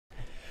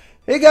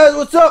Hey guys,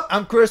 what's up?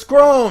 I'm Chris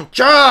Crone.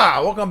 Cha!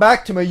 Welcome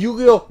back to my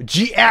Yu-Gi-Oh!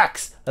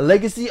 GX, a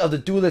Legacy of the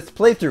Duelist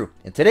playthrough.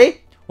 And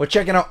today, we're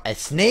checking out a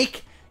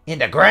snake in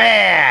the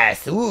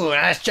grass. Ooh,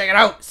 let's check it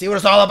out. See what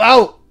it's all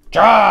about.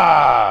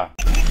 Cha!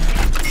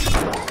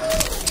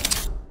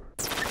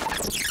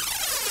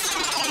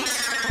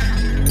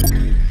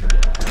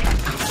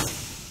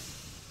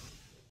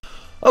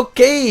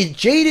 Okay,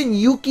 Jaden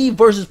Yuki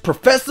versus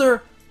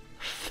Professor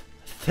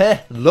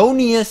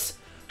Thelonious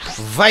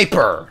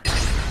Viper.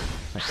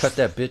 I cut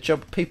that bitch up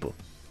with paper.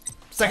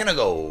 Second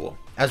ago,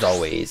 as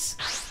always.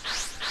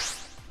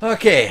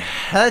 Okay,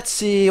 let's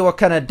see what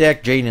kind of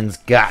deck Jaden's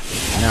got.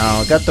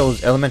 Now, got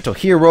those elemental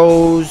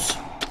heroes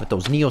with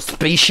those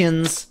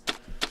Neo-Spacians.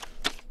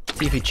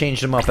 See if he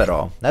changed them up at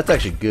all. That's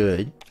actually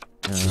good.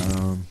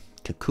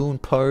 Cocoon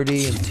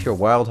Party and Tier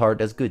Wild Heart,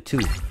 that's good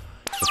too.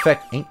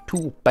 Effect ain't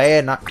too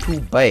bad, not too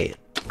bad.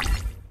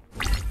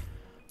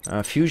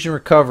 Fusion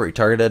Recovery,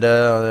 targeted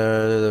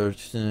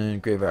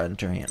graveyard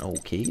into your hand.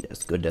 Okay,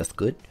 that's good, that's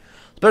good.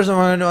 Special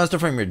monster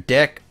from your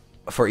deck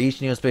for each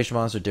Neo-Spatial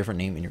monster, different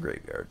name in your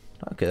graveyard.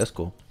 Okay, that's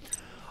cool.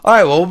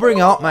 Alright, well, we'll bring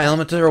out my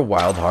Elemental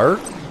Wild Heart,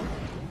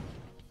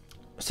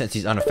 since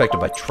he's unaffected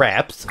by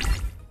traps.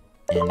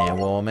 And then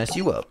we'll mess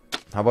you up.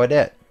 How about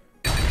that?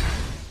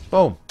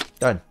 Boom.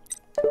 Done.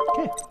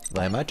 Okay,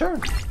 land my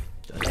turn.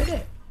 Just like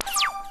that.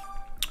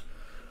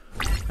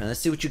 And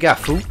let's see what you got,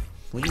 fool.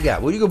 What you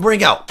got? What are you gonna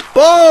bring out?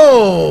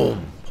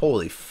 Boom!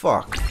 Holy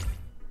fuck.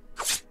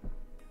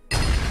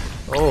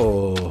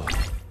 Oh.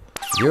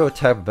 Zero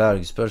type of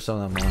battle. You better sell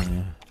that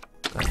money.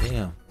 God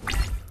damn.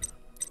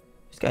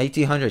 He's got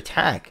 1800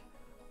 attack.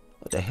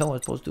 What the hell am I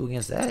supposed to do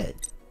against that?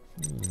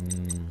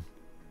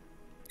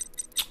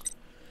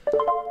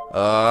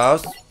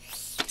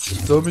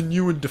 Summon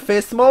you in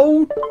defense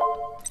mode?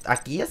 I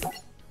guess.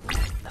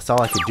 That's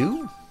all I could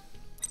do?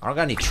 I don't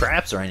got any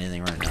traps or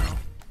anything right now.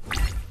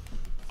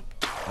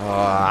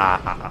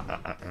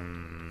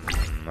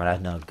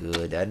 That's not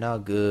good. That's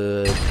not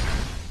good.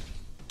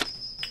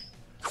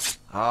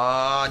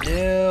 Oh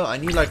no! I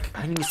need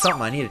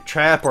something. I need a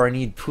trap, or I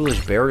need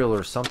Foolish Burial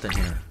or something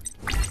here.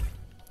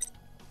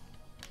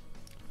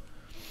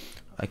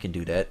 I can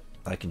do that.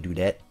 I can do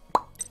that.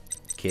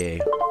 Okay,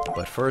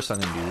 but first I'm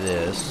gonna do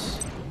this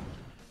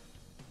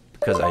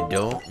because I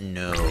don't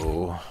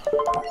know.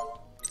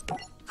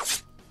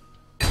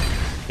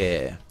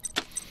 Okay.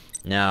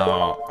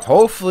 Now,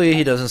 hopefully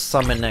he doesn't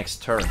summon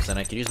next turn, and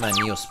I can use my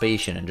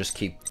Neo-Spacian and just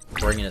keep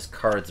bringing his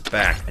cards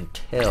back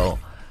until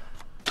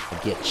I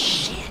get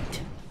shit.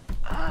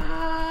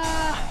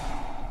 That's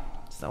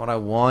not what I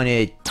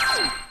wanted.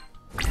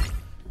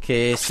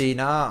 Okay, see,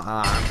 now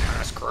I'm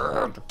kind of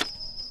screwed.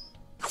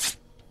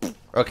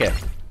 Okay.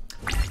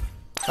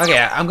 Okay,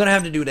 I'm gonna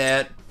have to do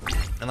that,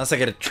 unless I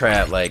get a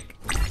trap, like,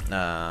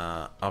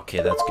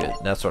 okay, that's good.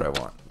 That's what I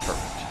want.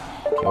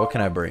 Perfect. Okay, what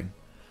can I bring?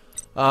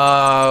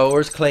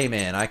 Where's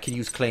Clayman? I can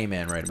use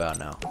Clayman right about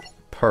now.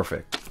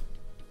 Perfect.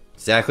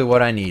 Exactly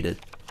what I needed.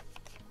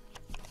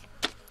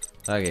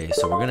 Okay,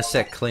 so we're gonna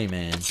set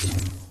Clayman.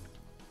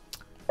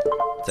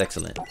 It's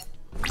excellent.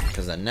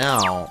 Because then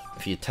now,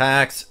 if he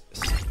attacks,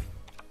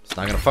 it's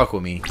not gonna fuck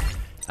with me.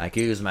 I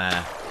can use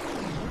my...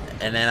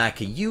 And then I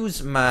can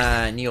use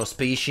my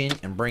Neo-Spacian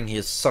and bring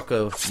his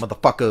sucker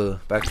motherfucker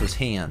back to his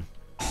hand.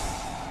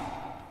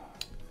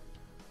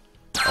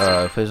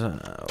 What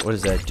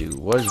does that do?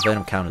 What does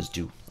Venom Counters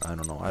do? I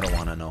don't know. I don't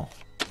want to know.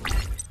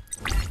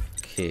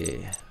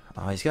 Okay.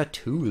 Oh, he's got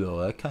 2 though.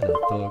 That kind of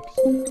sucks.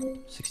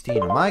 16.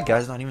 And my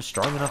guy's not even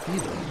strong enough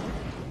either.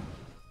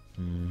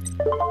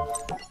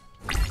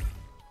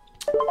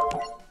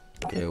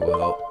 Okay,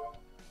 well.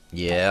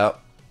 Yeah.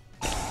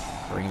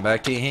 Bring him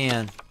back to your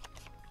hand.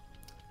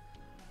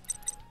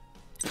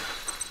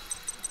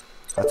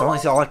 That's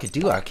honestly all I could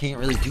do. I can't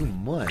really do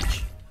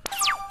much.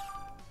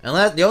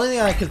 Unless, the only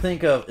thing I can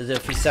think of is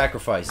if he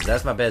sacrifices.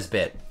 That's my best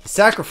bet. He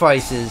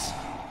sacrifices.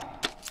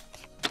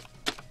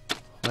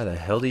 Why the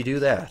hell did he do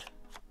that?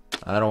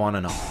 I don't want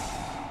to know.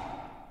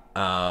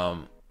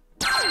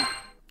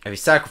 If he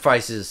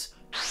sacrifices,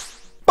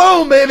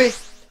 boom, baby!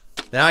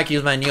 Then I can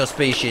use my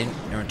Neo-Spacian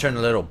and return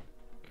the little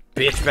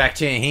bitch back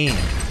to your hand.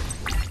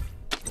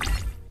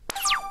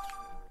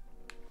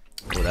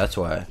 Oh, that's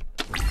why.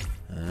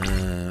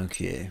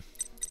 Okay.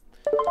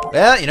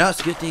 Well, you know, it's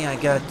a good thing I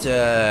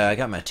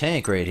got my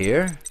tank right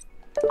here.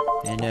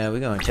 And we're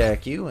gonna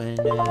attack you and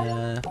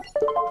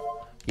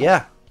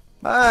yeah.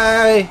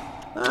 Bye!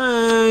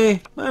 Bye!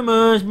 Bye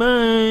much,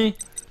 bye!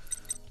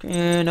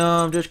 Okay,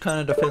 no, I'm just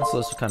kinda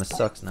defenseless. It kinda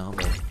sucks now,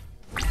 but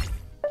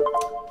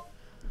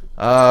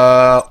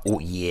oh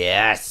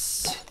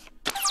yes!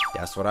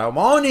 That's what I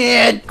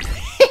wanted!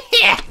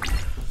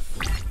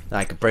 Now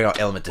I can bring out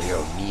Elemental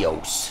Hero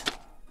Neos.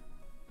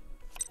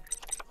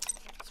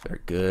 It's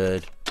very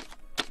good.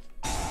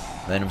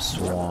 Venom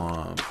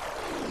Swamp.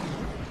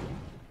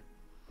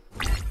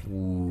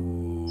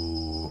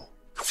 Ooh.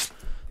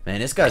 Man,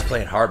 this guy's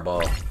playing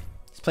hardball.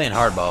 He's playing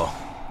hardball.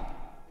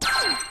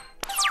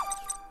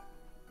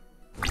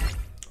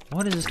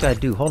 What does this guy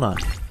do? Hold on.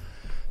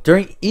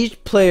 During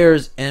each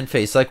player's end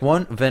phase, select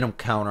one Venom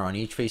counter on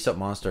each face-up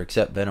monster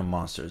except Venom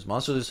monsters.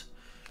 Monsters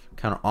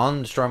counter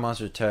on destroy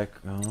monster attack.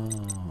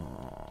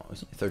 Oh,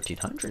 it's only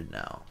 1300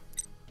 now.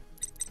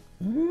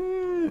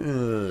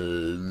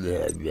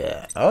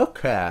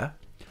 Okay.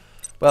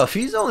 Well, if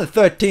he's only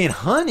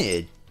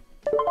 1300,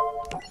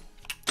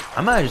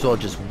 I might as well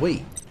just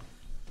wait.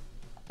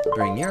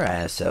 Bring your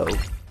ass out.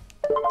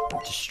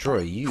 Destroy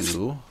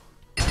you.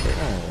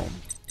 Boom.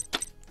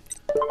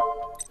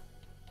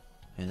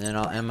 And then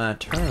I'll end my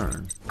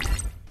turn.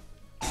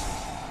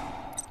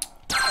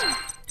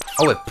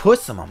 Oh, it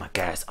puts them on my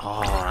guys.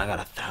 Oh, I got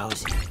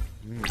 1,000.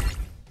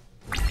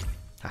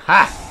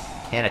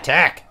 Haha! Can't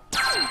attack.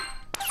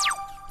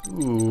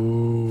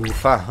 Ooh,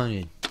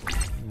 500.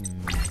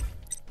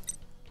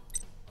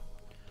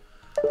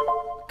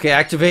 Okay,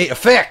 activate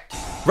effect.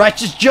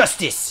 Righteous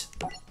Justice.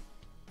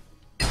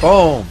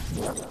 Boom.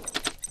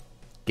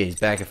 Okay, he's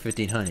back at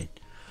 1,500.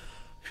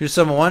 If you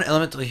summon one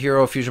elemental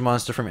hero fusion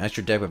monster from your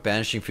extra deck by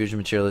banishing fusion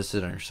material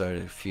listed on your side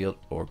of the field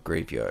or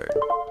graveyard.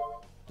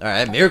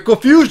 Alright, Miracle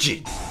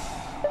Fusion!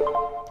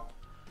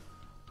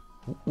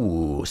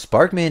 Ooh,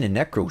 Sparkman and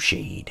Necro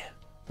Shade.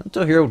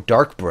 Elemental hero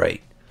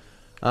Darkbright.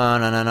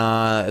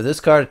 No. If this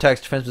card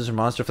attacks defenses or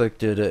monster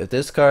afflicted, if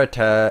this card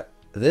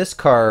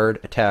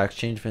attacks,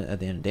 change at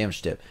the end of damage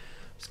step.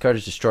 This card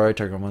is destroyed,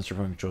 target monster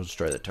from control,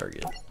 destroy that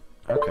target.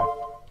 Okay.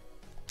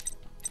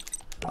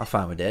 I'm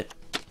fine with that.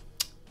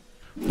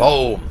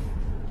 Boom!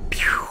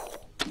 Pew.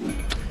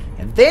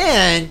 And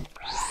then,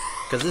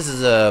 because this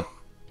is a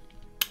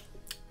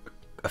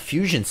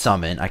fusion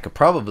summon, I could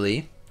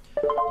probably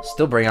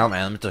still bring out my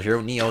elemental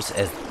hero Neos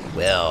as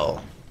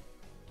well.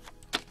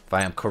 If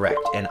I am correct,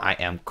 and I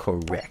am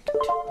correct.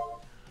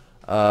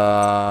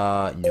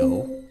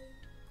 No.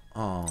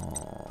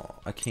 Oh,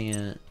 I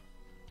can't.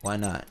 Why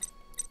not?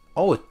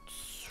 Oh,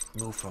 it's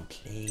removed from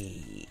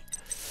play.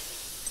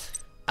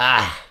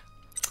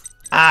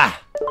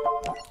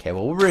 Okay,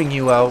 well, we'll bring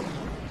you out.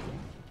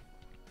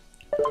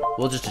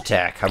 We'll just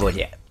attack. How about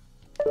that?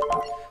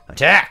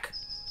 Attack!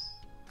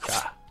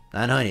 Cha.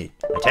 900.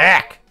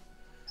 Attack!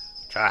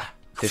 Cha.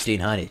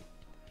 1,500.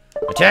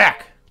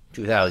 Attack!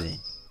 2,000.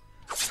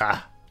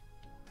 Cha.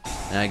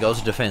 And it goes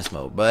to defense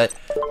mode. But,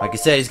 like I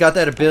said, he's got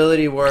that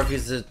ability where if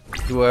he's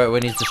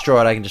when he's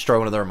destroyed, I can destroy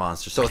one of their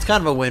monsters. So it's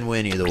kind of a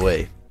win-win either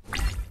way.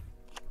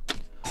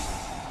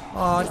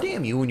 Aw,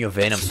 damn you and your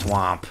Venom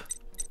Swamp.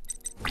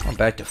 I'm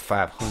back to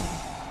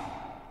 500.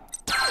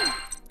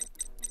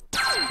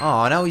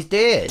 Oh, now he's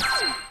dead.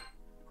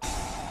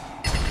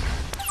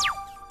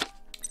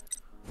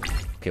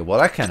 Okay, well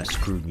that kind of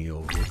screwed me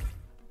over.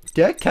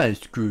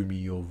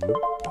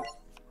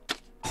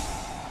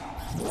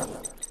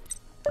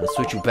 I'll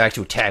switch you back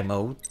to attack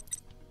mode.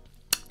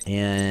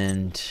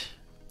 And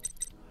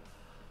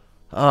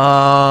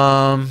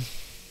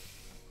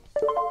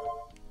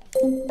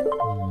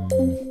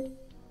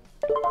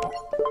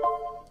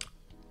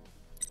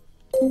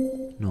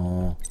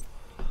no.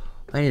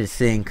 I need to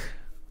think.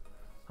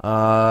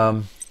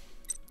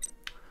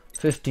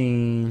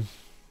 15.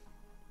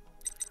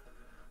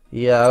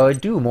 Yeah, I would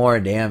do more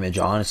damage,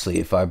 honestly,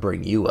 if I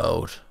bring you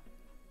out.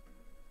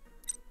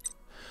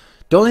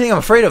 The only thing I'm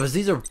afraid of is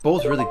these are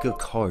both really good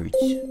cards.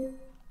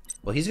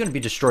 Well, he's going to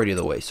be destroyed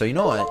either way. So, you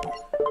know what?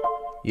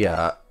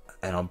 Yeah,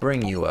 and I'll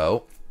bring you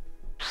out.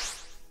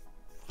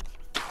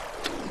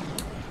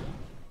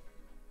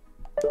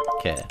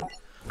 Okay.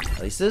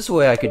 At least this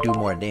way I could do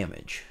more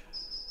damage.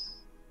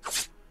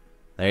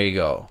 There you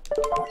go.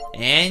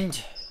 And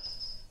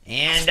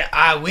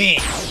I win.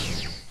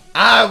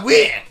 I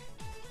win.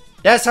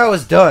 That's how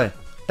it's done.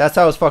 That's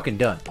how it's fucking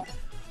done.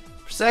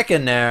 For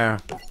second there,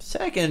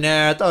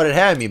 I thought it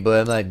had me,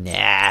 but I'm like,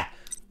 nah.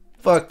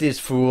 Fuck this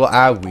fool.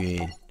 I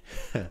win.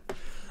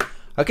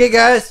 Okay,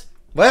 guys.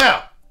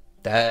 Well,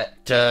 that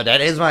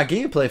is my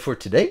gameplay for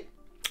today.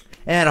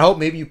 And I hope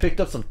maybe you picked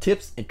up some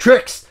tips and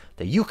tricks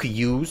that you could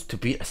use to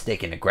beat a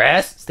snake in the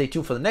grass. Stay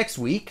tuned for the next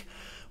week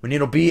when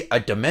it'll be a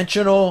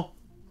dimensional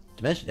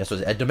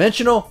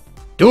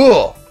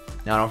duel.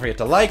 Now don't forget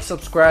to like,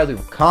 subscribe, leave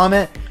a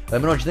comment. Let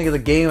me know what you think of the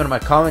game and my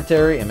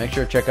commentary, and make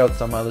sure to check out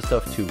some other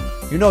stuff too.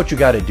 You know what you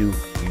gotta do.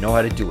 You know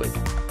how to do it.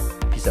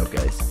 Peace out,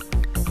 guys.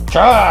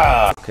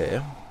 Cha!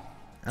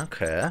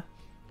 Okay.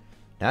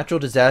 Natural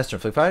disaster.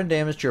 Inflict 5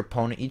 damage to your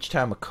opponent each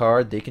time a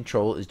card they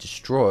control is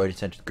destroyed and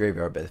sent to the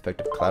graveyard by the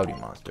effective cloudy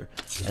monster.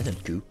 That's a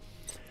coup.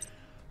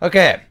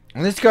 Okay.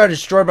 When this card is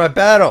destroyed by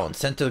battle and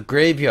sent to the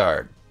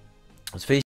graveyard, it's facing